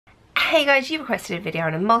Hey guys, you requested a video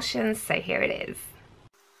on emulsions, so here it is.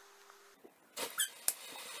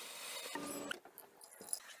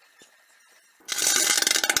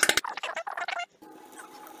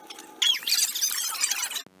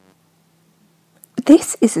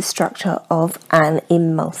 This is the structure of an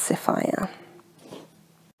emulsifier.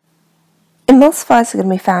 Emulsifiers are going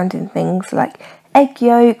to be found in things like egg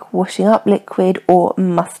yolk, washing up liquid, or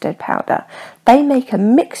mustard powder. They make a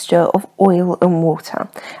mixture of oil and water,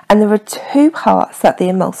 and there are two parts that the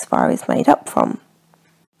emulsifier is made up from: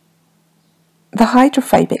 the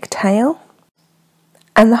hydrophobic tail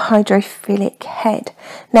and the hydrophilic head.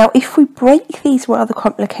 Now, if we break these rather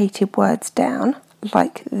complicated words down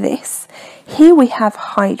like this, here we have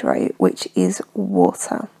hydro, which is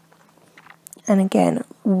water, and again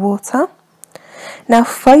water. Now,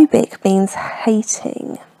 phobic means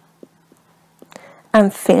hating,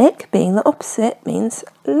 and philic, being the opposite, means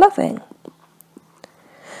loving.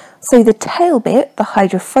 So the tail bit, the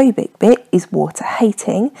hydrophobic bit, is water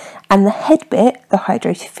hating, and the head bit, the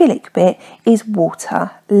hydrophilic bit, is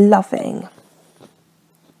water loving.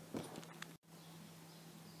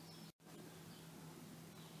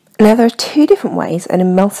 Now, there are two different ways an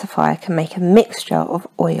emulsifier can make a mixture of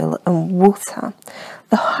oil and water.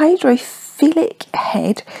 The hydrophilic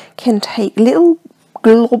head can take little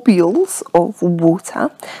globules of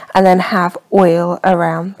water and then have oil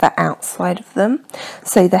around the outside of them.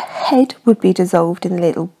 So the head would be dissolved in a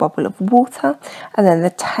little bubble of water, and then the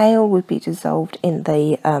tail would be dissolved in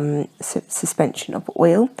the suspension of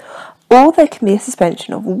oil. Or there can be a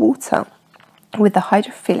suspension of water with the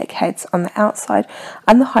hydrophilic heads on the outside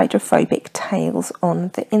and the hydrophobic tails on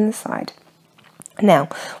the inside. Now,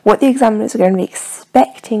 what the examiners are going to be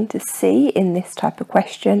expecting to see in this type of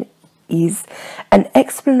question is an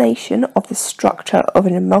explanation of the structure of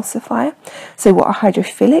an emulsifier, so what a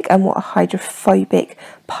hydrophilic and what a hydrophobic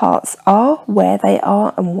parts are, where they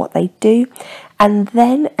are and what they do, and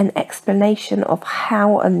then an explanation of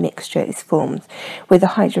how a mixture is formed, with the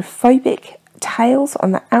hydrophobic tails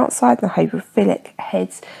on the outside and the hydrophilic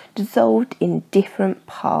heads dissolved in different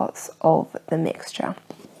parts of the mixture.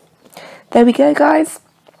 There we go, guys.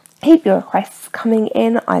 Keep your requests coming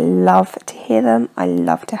in. I love to hear them. I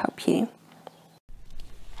love to help you.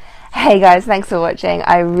 Hey guys, thanks for watching.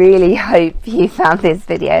 I really hope you found this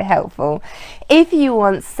video helpful. If you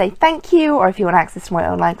want to say thank you, or if you want access to my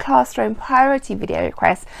online classroom, priority video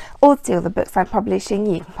requests, or to deal with the books I'm publishing,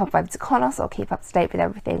 you can pop over to Conos or keep up to date with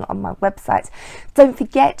everything on my website. Don't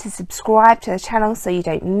forget to subscribe to the channel so you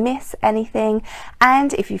don't miss anything.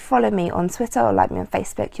 And if you follow me on Twitter or like me on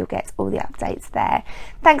Facebook, you'll get all the updates there.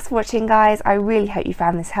 Thanks for watching, guys. I really hope you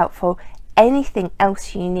found this helpful. Anything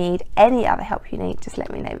else you need, any other help you need, just let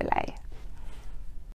me know below.